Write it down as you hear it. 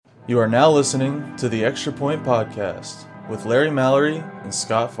You are now listening to the Extra Point Podcast with Larry Mallory and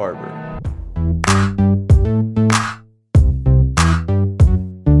Scott Farber.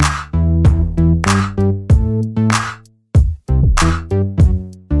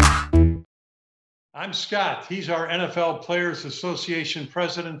 I'm Scott. He's our NFL Players Association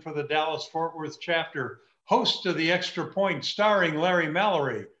president for the Dallas-Fort Worth chapter, host of the Extra Point, starring Larry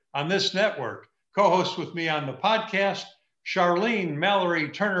Mallory on this network. Co-host with me on the podcast, Charlene Mallory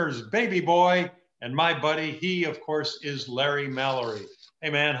Turner's baby boy, and my buddy, he, of course, is Larry Mallory.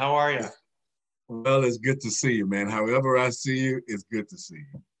 Hey, man, how are you? Well, it's good to see you, man. However I see you, it's good to see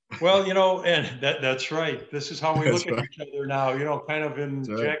you. Well, and that's right. This is how we look at each other now, kind of in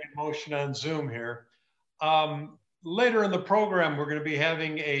jagged motion on Zoom here. Later in the program, we're going to be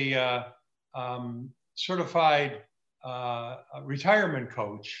having a certified retirement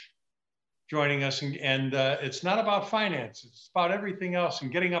coach joining us. And it's not about finance. It's about everything else and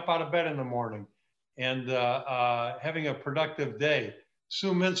getting up out of bed in the morning and having a productive day.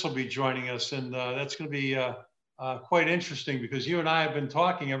 Sue Mintz will be joining us, and that's going to be quite interesting because you and I have been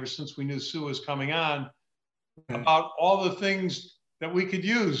talking ever since we knew Sue was coming on about all the things that we could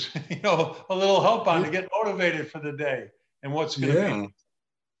use, a little help on to get motivated for the day and what's going to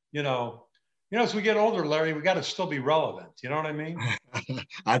be, as we get older, Larry, we got to still be relevant. You know what I mean?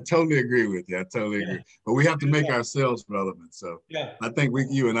 I totally agree with you. I totally agree. But we have to make ourselves relevant. So I think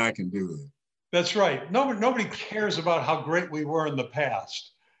you and I can do that. That's right. Nobody cares about how great we were in the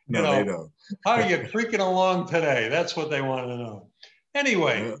past. No, they don't. How are you creaking along today? That's what they want to know.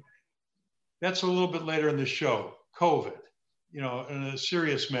 Anyway, that's a little bit later in the show. COVID, in a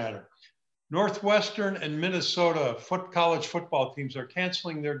serious matter. Northwestern and Minnesota college football teams are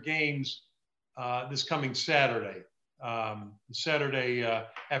canceling their games this coming Saturday.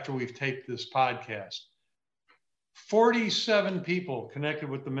 After we've taped this podcast. 47 people connected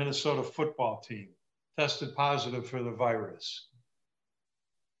with the Minnesota football team tested positive for the virus.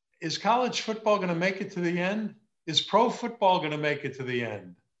 Is college football going to make it to the end? Is pro football going to make it to the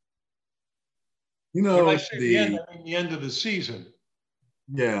end? When I say the end, I mean the end of the season.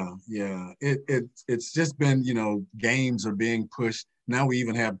 Yeah. It's just been, games are being pushed. Now we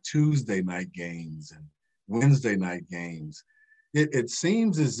even have Tuesday night games and Wednesday night games. It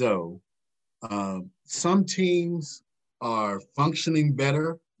seems as though some teams are functioning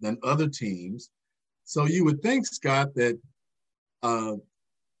better than other teams. So you would think, Scott, that,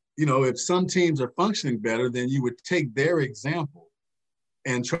 if some teams are functioning better, then you would take their example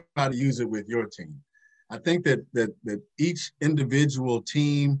and try to use it with your team. I think that each individual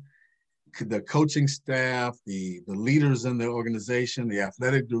team, the coaching staff, the leaders in the organization, the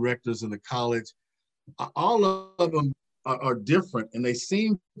athletic directors in the college, all of them are different, and they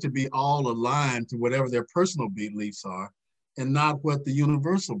seem to be all aligned to whatever their personal beliefs are and not what the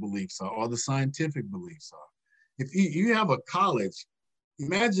universal beliefs are or the scientific beliefs are. If you have a college,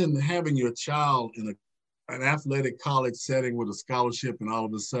 imagine having your child in an athletic college setting with a scholarship, and all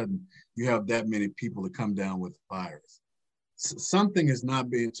of a sudden you have that many people that come down with the virus. Something is not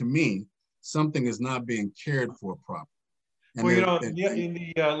being cared for properly. And in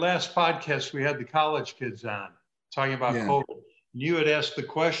the last podcast, we had the college kids on talking about COVID. You had asked the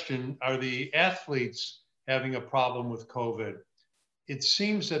question, are the athletes having a problem with COVID? It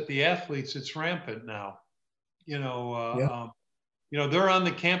seems that the athletes, it's rampant now. They're on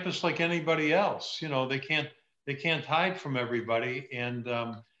the campus like anybody else. They can't hide from everybody. And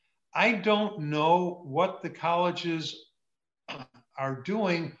I don't know what the colleges are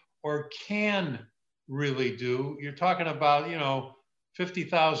doing or can really do. You're talking about,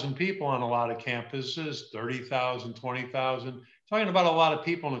 50,000 people on a lot of campuses, 30,000, 20,000, talking about a lot of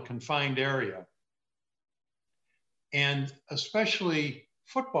people in a confined area. And especially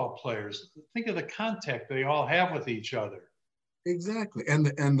football players, think of the contact they all have with each other. Exactly. And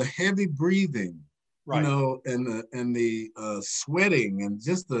the heavy breathing, right. And the sweating and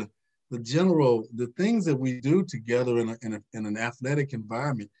just the things that we do together in an athletic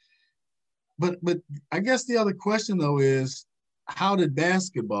environment. But I guess the other question though is, how did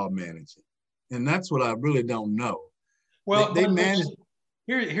basketball manage it? And that's what I really don't know. Well, they managed.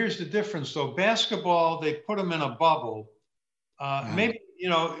 Here's the difference though. Basketball, they put them in a bubble. Maybe,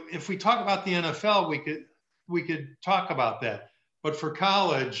 if we talk about the NFL, we could talk about that. But for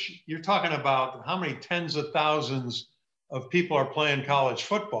college, you're talking about how many tens of thousands of people are playing college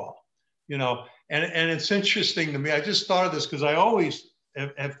football, and it's interesting to me. I just thought of this because I always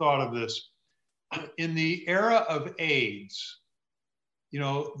have thought of this. In the era of AIDS,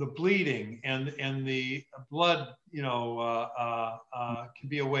 the bleeding and the blood, can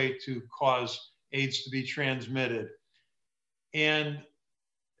be a way to cause AIDS to be transmitted. And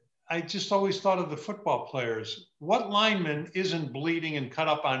I just always thought of the football players. What lineman isn't bleeding and cut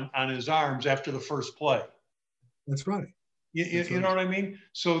up on his arms after the first play? That's right. You know what I mean?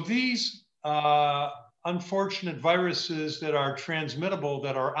 So these unfortunate viruses that are transmittable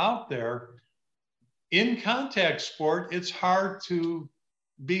that are out there, in contact sport, it's hard to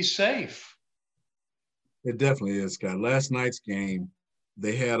be safe. It definitely is, Scott. Last night's game,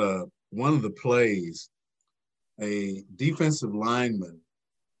 they had one of the plays, a defensive lineman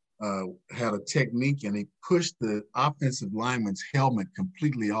had a technique and he pushed the offensive lineman's helmet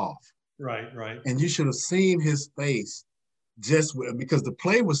completely off. Right, right. And you should have seen his face just because the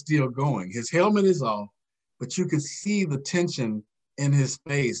play was still going. His helmet is off, but you could see the tension in his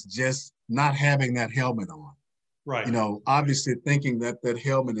face just not having that helmet on. Right. You know, obviously thinking that that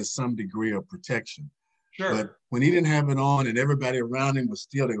helmet is some degree of protection. Sure. But when he didn't have it on and everybody around him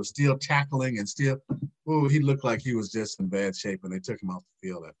they were still tackling and still, he looked like he was just in bad shape and they took him off the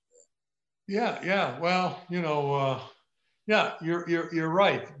field after that. Yeah. Well, yeah, you're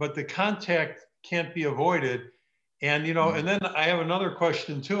right. But the contact can't be avoided. And, and then I have another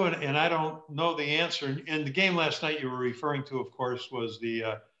question too, and I don't know the answer. And the game last night you were referring to, of course, was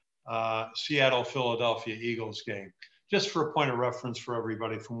the Seattle-Philadelphia Eagles game. Just for a point of reference for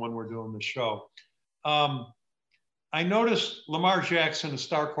everybody from when we're doing the show. I noticed Lamar Jackson, a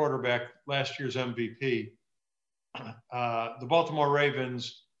star quarterback, last year's MVP. The Baltimore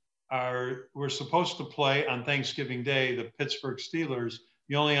Ravens were supposed to play on Thanksgiving Day the Pittsburgh Steelers,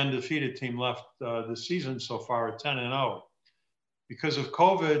 the only undefeated team left this season so far at 10-0. Because of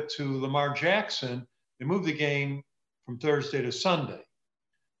COVID to Lamar Jackson, they moved the game from Thursday to Sunday.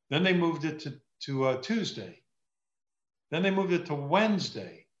 Then they moved it to Tuesday. Then they moved it to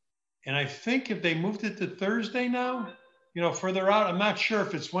Wednesday. And I think if they moved it to Thursday now, further out, I'm not sure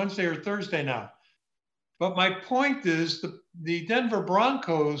if it's Wednesday or Thursday now. But my point is the Denver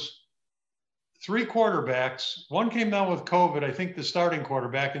Broncos, 3 quarterbacks, one came down with COVID, I think the starting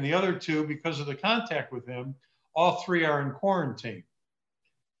quarterback, and the other 2, because of the contact with him, all 3 are in quarantine.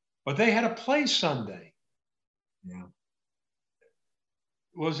 But they had to play Sunday. Yeah.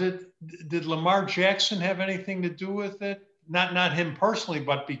 Did Lamar Jackson have anything to do with it? Not him personally,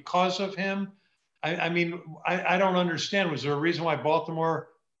 but because of him? I mean, I don't understand. Was there a reason why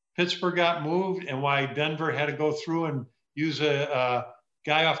Pittsburgh got moved and why Denver had to go through and use a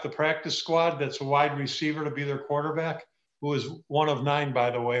guy off the practice squad that's a wide receiver to be their quarterback, who was 1 of 9,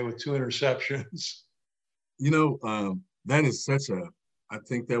 by the way, with 2 interceptions? That is I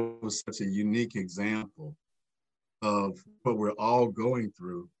think that was such a unique example of what we're all going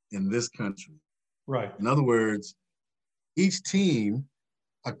through in this country. Right. In other words, each team,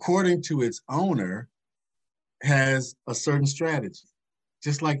 according to its owner, has a certain strategy,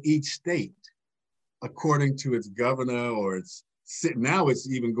 just like each state, according to its governor or now it's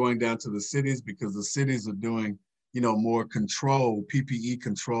even going down to the cities because the cities are doing, more control, PPE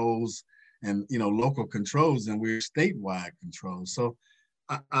controls and, local controls, and we're statewide controls. So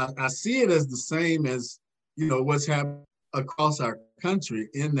I see it as the same as, what's happening across our country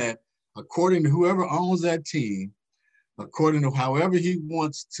in that according to whoever owns that team, according to however he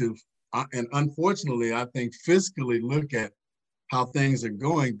wants to, and unfortunately, I think fiscally look at how things are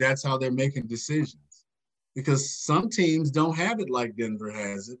going, that's how they're making decisions. Because some teams don't have it like Denver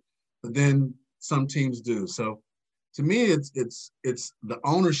has it, but then some teams do. So to me, it's the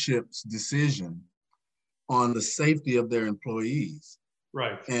ownership's decision on the safety of their employees.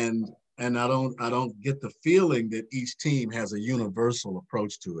 Right. And I don't get the feeling that each team has a universal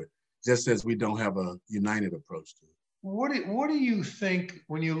approach to it, just as we don't have a united approach to it. What do you think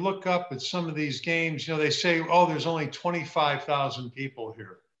when you look up at some of these games? They say, oh, there's only 25,000 people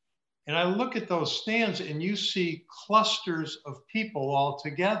here. And I look at those stands and you see clusters of people all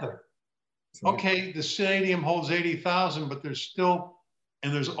together. Right. Okay, the stadium holds 80,000, but there's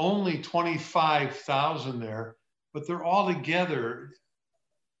only 25,000 there, but they're all together.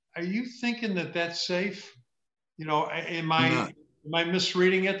 Are you thinking that that's safe? Am I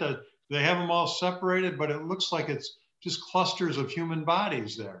misreading it? That they have them all separated, but it looks like it's just clusters of human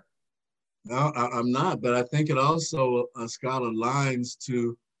bodies there. No, I'm not, but I think it also, Scott, aligns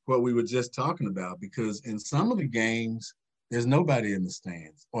to what we were just talking about, because in some of the games, there's nobody in the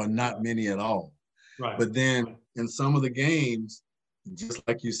stands or not many at all. Right. But then in some of the games, just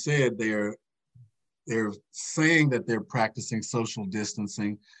like you said, they're saying that they're practicing social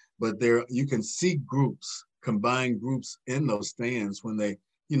distancing, but you can see combined groups in those stands when they,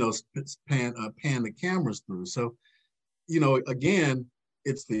 pan the cameras through. So, again,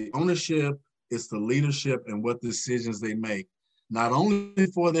 it's the ownership, it's the leadership and what decisions they make, not only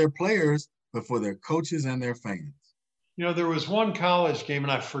for their players, but for their coaches and their fans. You know, there was one college game,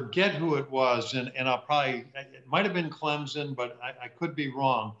 and I forget who it was, and it might have been Clemson, but I could be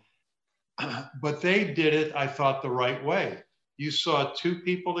wrong. But they did it, I thought, the right way. You saw two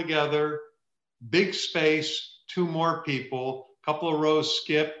people together, big space, two more people, couple of rows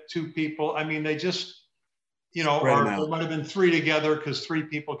skip, two people. I mean, they just, you know, or there might have been three together because three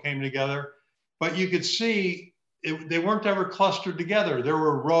people came together. But you could see they weren't ever clustered together. There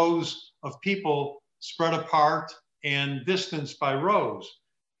were rows of people spread apart and distanced by rows.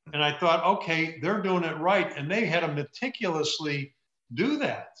 And I thought, okay, they're doing it right. And they had to meticulously do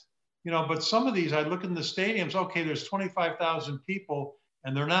that. You know, but some of these, I look in the stadiums, okay, there's 25,000 people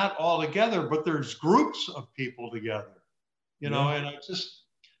and they're not all together, but there's groups of people together, you know, and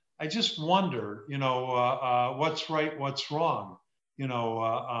I just wonder, you know, what's right, what's wrong, you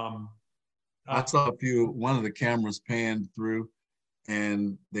know. I saw one of the cameras panned through,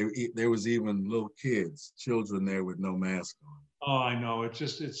 and there was even little children there with no mask on. Oh, I know.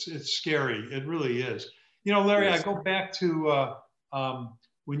 It's scary. It really is. You know, Larry, I go back to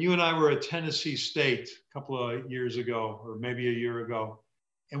when you and I were at Tennessee State a couple of years ago, or maybe a year ago,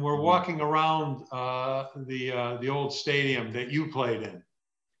 and we're walking around the old stadium that you played in.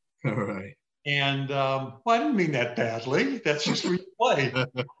 All right. And well, I didn't mean that badly. That's just where you play.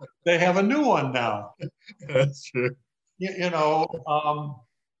 They have a new one now. That's true. You know,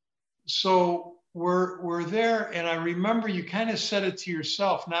 so we're there, and I remember you kind of said it to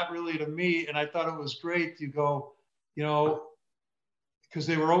yourself, not really to me, and I thought it was great. You go, you know, because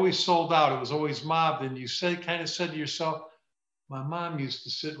they were always sold out. It was always mobbed, and you kind of said to yourself, my mom used to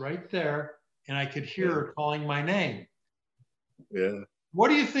sit right there, and I could hear her calling my name. Yeah. What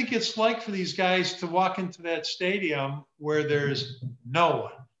do you think it's like for these guys to walk into that stadium where there's no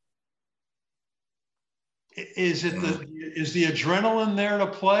one? Is the adrenaline there to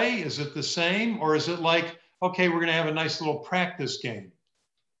play? Is it the same? Or is it like, okay, we're going to have a nice little practice game?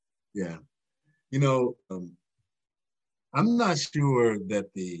 Yeah. You know, I'm not sure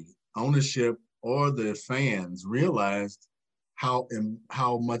that the ownership or the fans realized how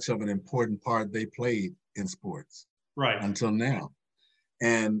much of an important part they played in sports. Right. Until now.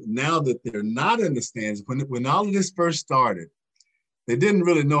 And now that they're not in the stands, when all of this first started, they didn't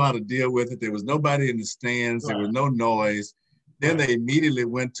really know how to deal with it. There was nobody in the stands. Right. There was no noise. Then they immediately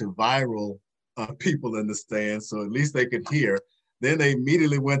went to viral people in the stands, so at least they could hear. Then they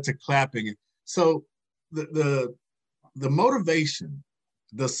immediately went to clapping. So the motivation,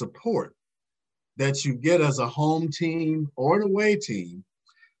 the support that you get as a home team or an away team,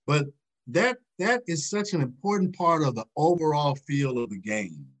 but that is such an important part of the overall feel of the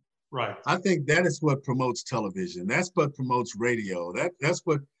game. Right. I think that is what promotes television. That's what promotes radio. That's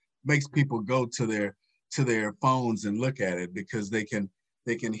what makes people go to their phones and look at it, because they can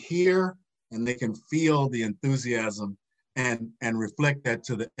hear and they can feel the enthusiasm and reflect that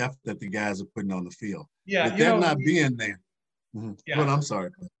to the effort that the guys are putting on the field. Yeah. With that not being there. Yeah. Well, I'm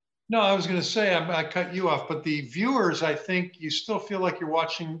sorry. No, I was going to say, I cut you off, but the viewers, I think you still feel like you're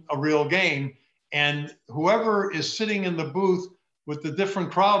watching a real game, and whoever is sitting in the booth with the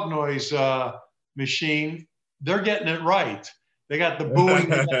different crowd noise machine, they're getting it right. They got the booing,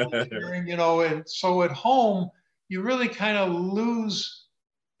 they got the cheering, you know, and so at home, you really kind of lose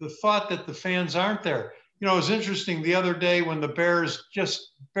the thought that the fans aren't there. You know, it was interesting the other day when the Bears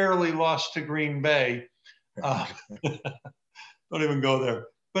just barely lost to Green Bay. Don't even go there.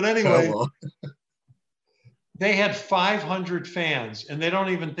 But anyway, they had 500 fans, and they don't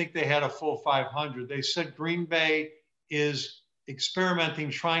even think they had a full 500. They said Green Bay is experimenting,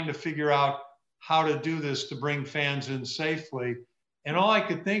 trying to figure out how to do this to bring fans in safely. And all I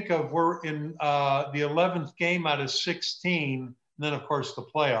could think of, we're in the 11th game out of 16, and then, of course, the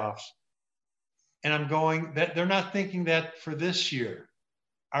playoffs. And I'm going, that they're not thinking that for this year.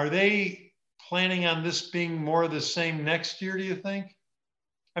 Are they planning on this being more of the same next year, do you think?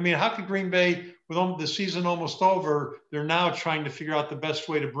 I mean, how could Green Bay, with the season almost over, they're now trying to figure out the best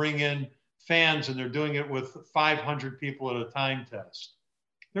way to bring in fans, and they're doing it with 500 people at a time test.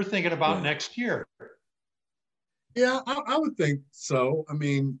 They're thinking about next year. Yeah, I would think so. I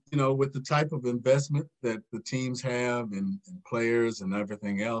mean, you know, with the type of investment that the teams have in players and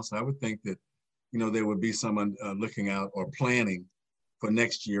everything else, I would think that, you know, there would be someone looking out or planning for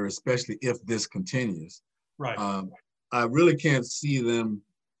next year, especially if this continues. Right. I really can't see them.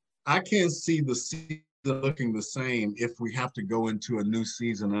 I can't see the season looking the same if we have to go into a new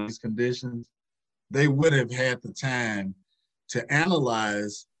season under these conditions. They would have had the time to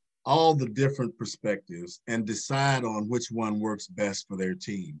analyze all the different perspectives and decide on which one works best for their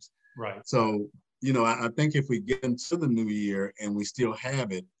teams. Right. So, you know, I think if we get into the new year and we still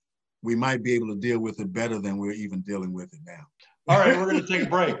have it, we might be able to deal with it better than we're even dealing with it now. All right, we're going to take a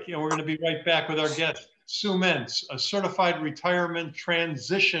break, and we're going to be right back with our guest, Sue Mintz, a certified retirement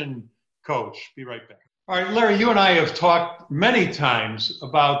transition coach. Be right back. All right, Larry, you and I have talked many times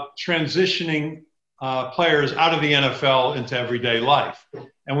about transitioning players out of the NFL into everyday life.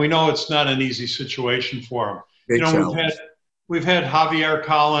 And we know it's not an easy situation for them. Big challenge. We've had Javier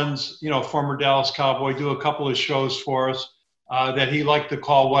Collins, former Dallas Cowboy, do a couple of shows for us that he liked to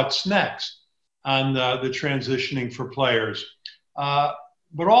call What's Next on the transitioning for players.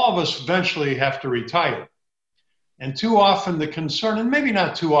 But all of us eventually have to retire. And too often the concern, and maybe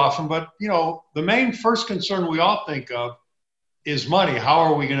not too often, but the main first concern we all think of is money. How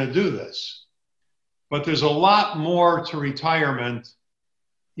are we going to do this? But there's a lot more to retirement,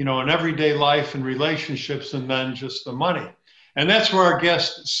 in everyday life and relationships than then just the money. And that's where our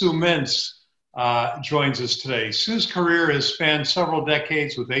guest, Sue Mintz, joins us today. Sue's career has spanned several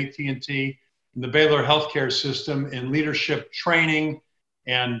decades with AT&T and the Baylor healthcare system in leadership training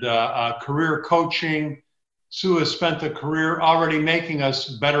and career coaching. Sue has spent a career already making us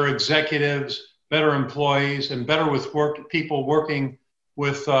better executives, better employees, and better with people working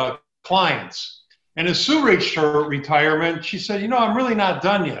with clients. And as Sue reached her retirement, she said, I'm really not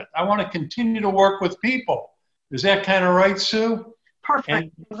done yet. I want to continue to work with people. Is that kind of right, Sue?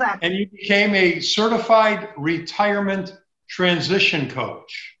 Perfect, exactly. And you became a certified retirement transition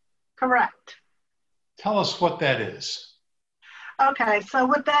coach. Correct. Tell us what that is. Okay, so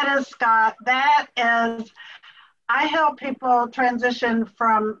what that is, Scott, that is, I help people transition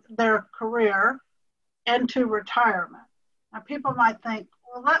from their career into retirement. Now, people might think,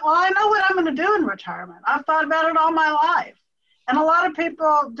 well, I know what I'm going to do in retirement. I've thought about it all my life. And a lot of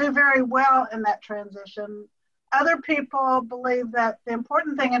people do very well in that transition. Other people believe that the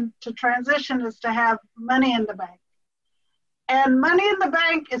important thing to transition is to have money in the bank. And money in the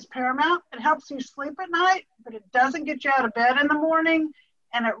bank is paramount. It helps you sleep at night, but it doesn't get you out of bed in the morning.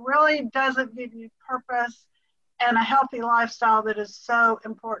 And it really doesn't give you purpose and a healthy lifestyle that is so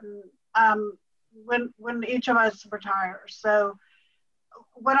important when each of us retires. So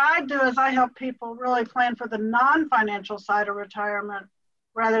what I do is I help people really plan for the non-financial side of retirement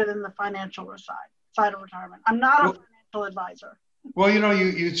rather than the financial side of retirement. I'm not a financial advisor. Well,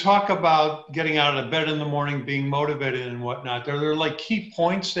 you talk about getting out of bed in the morning, being motivated and whatnot. Are there like key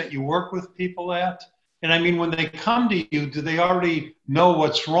points that you work with people at? And I mean, when they come to you, do they already know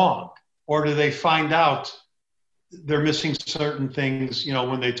what's wrong? Or do they find out they're missing certain things,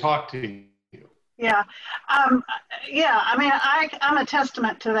 when they talk to you? Yeah. I mean, I'm a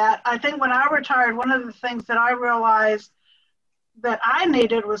testament to that. I think when I retired, one of the things that I realized that I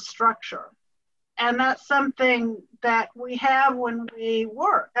needed was structure. And that's something that we have when we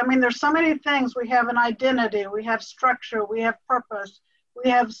work. I mean, there's so many things. We have an identity, we have structure, we have purpose,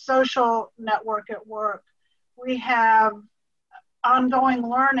 we have social network at work, we have ongoing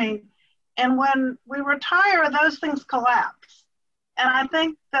learning. And when we retire, those things collapse. And I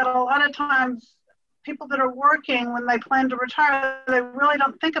think that a lot of times people that are working, when they plan to retire, they really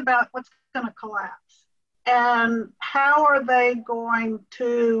don't think about what's going to collapse and how are they going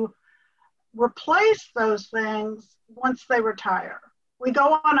to replace those things once they retire. We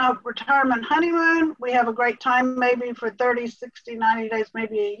go on a retirement honeymoon. We have a great time maybe for 30, 60, 90 days,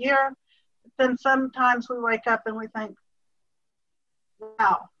 maybe a year. But then sometimes we wake up and we think,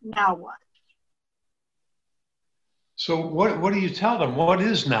 wow, now what? So what do you tell them? What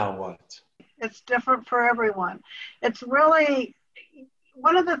is now what? It's different for everyone. It's really,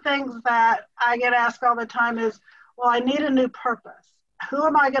 one of the things that I get asked all the time is, well, I need a new purpose. Who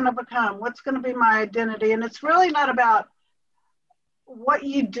am I going to become? What's going to be my identity? And it's really not about what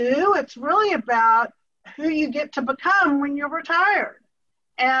you do. It's really about who you get to become when you're retired.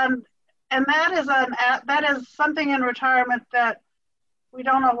 And that is something in retirement that we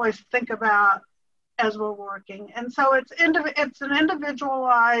don't always think about as we're working. And so it's an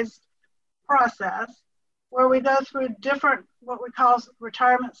individualized process where we go through different, what we call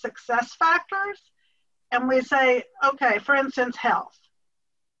retirement success factors. And we say, okay, for instance, health.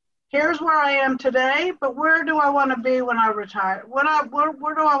 Here's where I am today, but where do I want to be when I retire? Where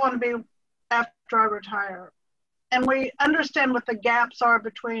do I want to be after I retire? And we understand what the gaps are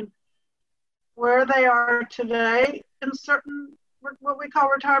between where they are today in certain, what we call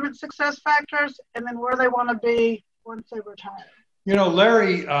retirement success factors, and then where they want to be once they retire.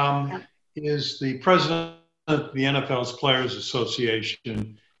 Larry is the president of the NFL's Players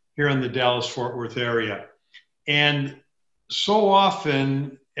Association here in the Dallas-Fort Worth area. And so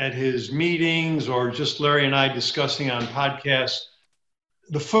often at his meetings or just Larry and I discussing on podcasts,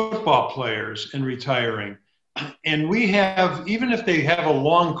 the football players in retiring, And we have, even if they have a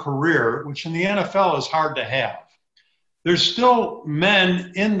long career, which in the NFL is hard to have, there's still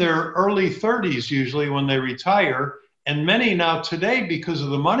men in their early 30s usually when they retire. And many now today, because of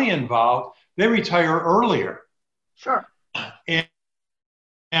the money involved, they retire earlier. Sure.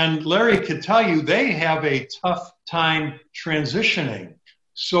 And Larry could tell you they have a tough time transitioning.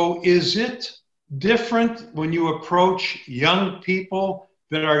 So is it different when you approach young people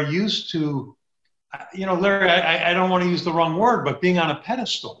that are used to, Larry, I don't want to use the wrong word, but being on a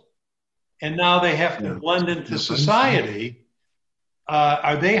pedestal, and now they have to blend into society?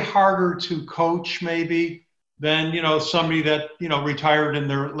 Are they harder to coach maybe than, somebody that, retired in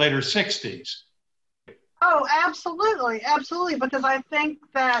their later 60s? Oh, absolutely. Absolutely. Because I think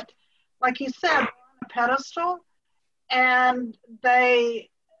that, like you said, they're on a pedestal, and they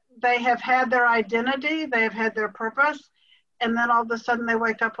have had their identity, they have had their purpose, and then all of a sudden they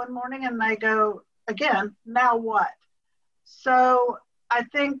wake up one morning and they go, again, now what? So I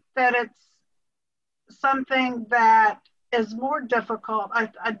think that it's something that is more difficult.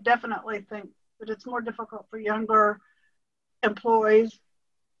 I definitely think that it's more difficult for younger employees,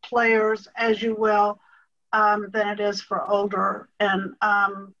 players, as you will, than it is for older. And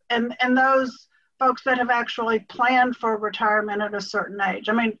those folks that have actually planned for retirement at a certain age.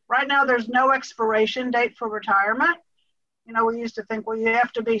 I mean, right now there's no expiration date for retirement. We used to think, well, you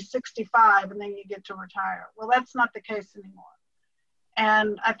have to be 65 and then you get to retire. Well, that's not the case anymore.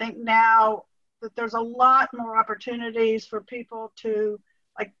 And I think now that there's a lot more opportunities for people to,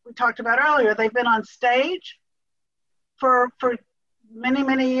 like we talked about earlier, they've been on stage for many,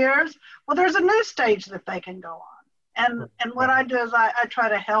 many years. Well, there's a new stage that they can go on. And what I do is I try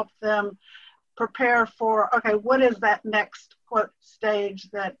to help them prepare for, okay, what is that next quote stage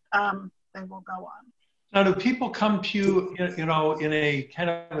that they will go on. Now, do people come to you, in a kind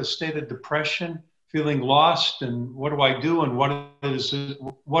of a state of depression, feeling lost, and what do I do, and what does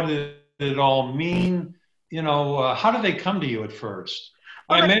it all mean? How do they come to you at first?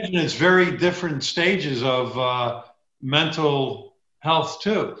 I imagine it's very different stages of mental health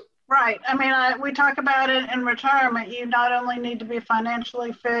too. Right. I mean, we talk about it in retirement. You not only need to be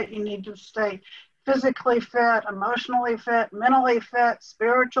financially fit, you need to stay physically fit, emotionally fit, mentally fit,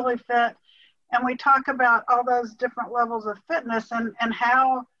 spiritually fit. And we talk about all those different levels of fitness and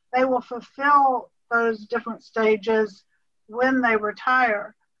how they will fulfill those different stages when they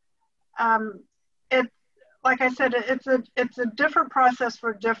retire. Like I said, it's a different process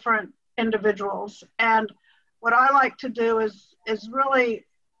for different individuals. And what I like to do is really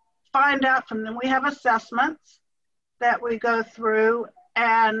find out from them. We have assessments that we go through,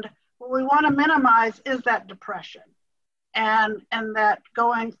 and what we want to minimize is that depression and that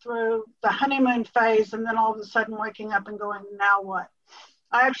going through the honeymoon phase and then all of a sudden waking up and going, now what?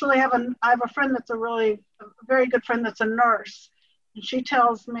 I actually have a friend that's a very good friend that's a nurse, and she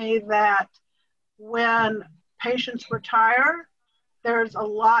tells me that when patients retire, there's a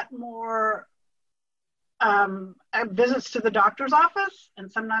lot more visits to the doctor's office, and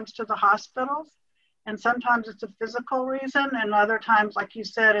sometimes to the hospitals, and sometimes it's a physical reason, and other times, like you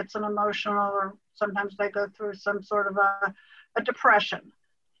said, it's an emotional, or sometimes they go through some sort of a depression,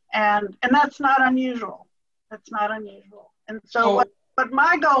 and that's not unusual. That's not unusual. And so what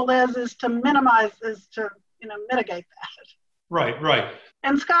my goal is to minimize, is to mitigate that. Right.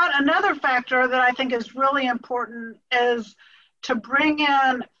 And Scott, another factor that I think is really important is to bring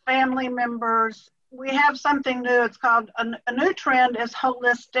in family members. We have something new. It's called a new trend is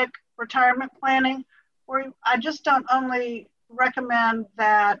holistic retirement planning, where I just don't only recommend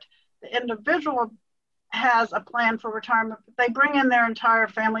that the individual has a plan for retirement, but they bring in their entire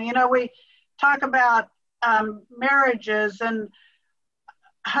family. We talk about marriages and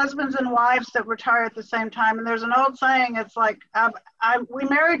husbands and wives that retire at the same time. And there's an old saying, it's like, we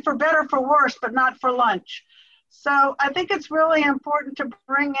married for better, for worse, but not for lunch. So I think it's really important to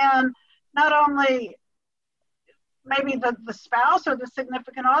bring in not only maybe the spouse or the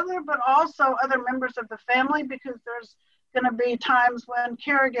significant other, but also other members of the family, because there's going to be times when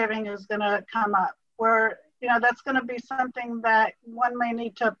caregiving is going to come up, where, that's going to be something that one may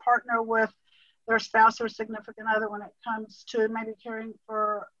need to partner with their spouse or significant other when it comes to maybe caring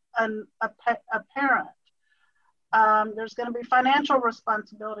for a parent. There's going to be financial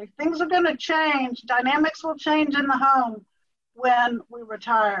responsibility. Things are going to change. Dynamics will change in the home when we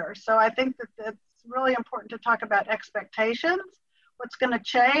retire. So I think that it's really important to talk about expectations, what's going to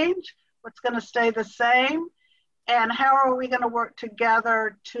change, what's going to stay the same, and how are we going to work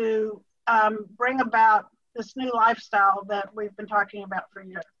together to bring about this new lifestyle that we've been talking about for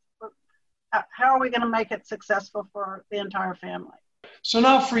years. How are we going to make it successful for the entire family? So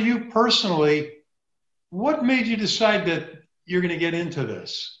now for you personally, What made you decide that you're going to get into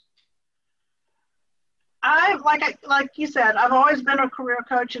this? Like you said, I've always been a career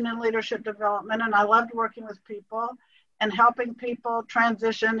coach and in leadership development, and I loved working with people and helping people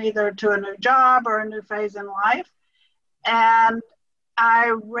transition either to a new job or a new phase in life. And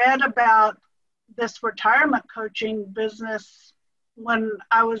I read about this retirement coaching business when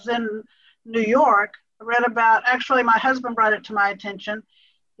I was in New York. I read about, actually my husband brought it to my attention.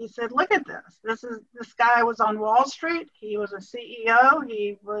 He said, look at this. This guy was on Wall Street. He was a CEO.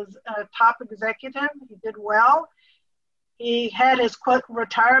 He was a top executive. He did well. He had his quote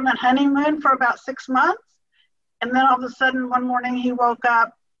retirement honeymoon for about 6 months. And then all of a sudden one morning he woke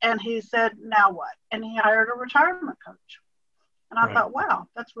up and he said, now what? And he hired a retirement coach. And I thought, wow,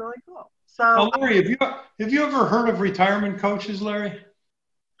 that's really cool. So, well, Larry, have you ever heard of retirement coaches, Larry?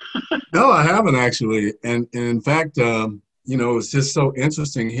 No, I haven't actually. And in fact, it's just so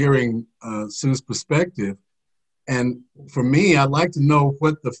interesting hearing Sue's perspective. And for me, I'd like to know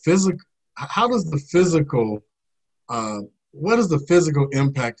what does the physical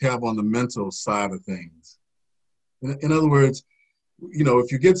impact have on the mental side of things? In other words,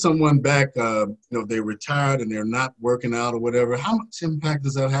 if you get someone back, they retired and they're not working out or whatever, how much impact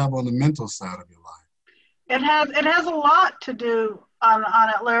does that have on the mental side of your life? It has a lot to do on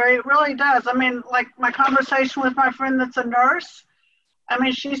it, Larry. It really does. I mean, like my conversation with my friend that's a nurse,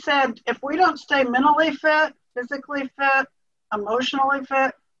 she said, if we don't stay mentally fit, physically fit, emotionally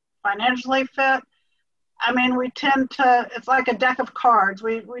fit, financially fit, we tend to, it's like a deck of cards.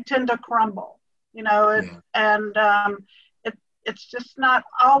 We tend to crumble, and it's just not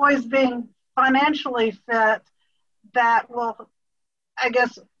always being financially fit that will, I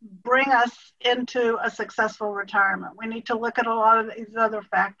guess, bring us into a successful retirement. We need to look at a lot of these other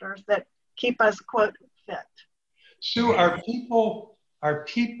factors that keep us, quote, fit. Sue, are people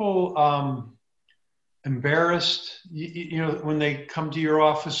embarrassed, when they come to your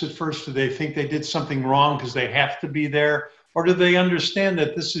office at first? Do they think they did something wrong because they have to be there? Or do they understand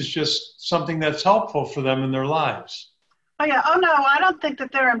that this is just something that's helpful for them in their lives? Oh, yeah. Oh, no, I don't think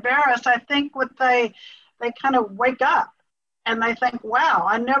that they're embarrassed. I think they kind of wake up and they think, wow,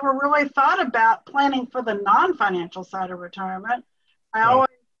 I never really thought about planning for the non-financial side of retirement. I always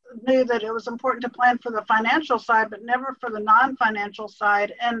knew that it was important to plan for the financial side, but never for the non-financial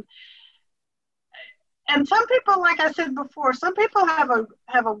side. And some people, like I said before, some people have a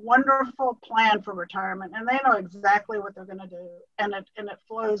wonderful plan for retirement, and they know exactly what they're going to do, and it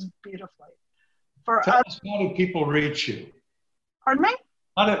flows beautifully. Tell us, how do people reach you? Pardon me?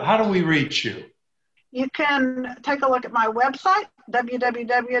 How do we reach you? You can take a look at my website,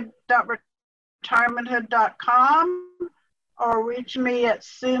 www.retirementhood.com, or reach me at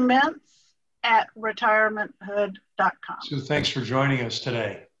SueMintz@retirementhood.com. Sue, thanks for joining us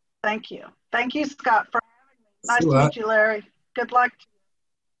today. Thank you. Thank you, Scott, for having me. Nice to meet you, Larry. Good luck to you.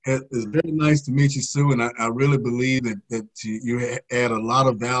 It's very nice to meet you, Sue, and I really believe that you add a lot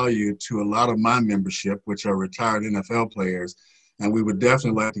of value to a lot of my membership, which are retired NFL players, and we would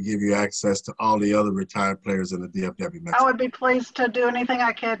definitely like to give you access to all the other retired players in the DFW Metro. I would be pleased to do anything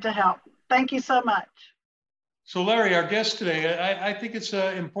I can to help. Thank you so much. So, Larry, our guest today, I think it's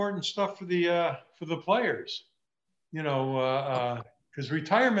important stuff for the players, because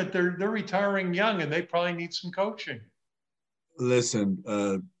retirement, they're retiring young, and they probably need some coaching. Listen,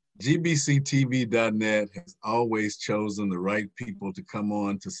 GBCTV.net has always chosen the right people to come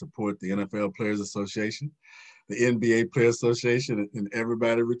on to support the NFL Players Association, the NBA Players Association, and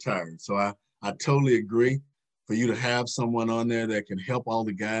everybody retired. So I totally agree. For you to have someone on there that can help all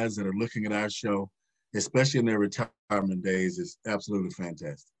the guys that are looking at our show, especially in their retirement days, is absolutely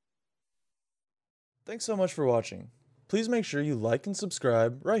fantastic. Thanks so much for watching. Please make sure you like and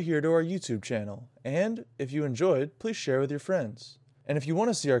subscribe right here to our YouTube channel. And if you enjoyed, please share with your friends. And if you want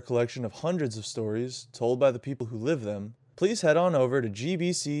to see our collection of hundreds of stories told by the people who live them, please head on over to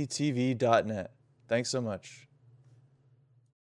gbctv.net. Thanks so much.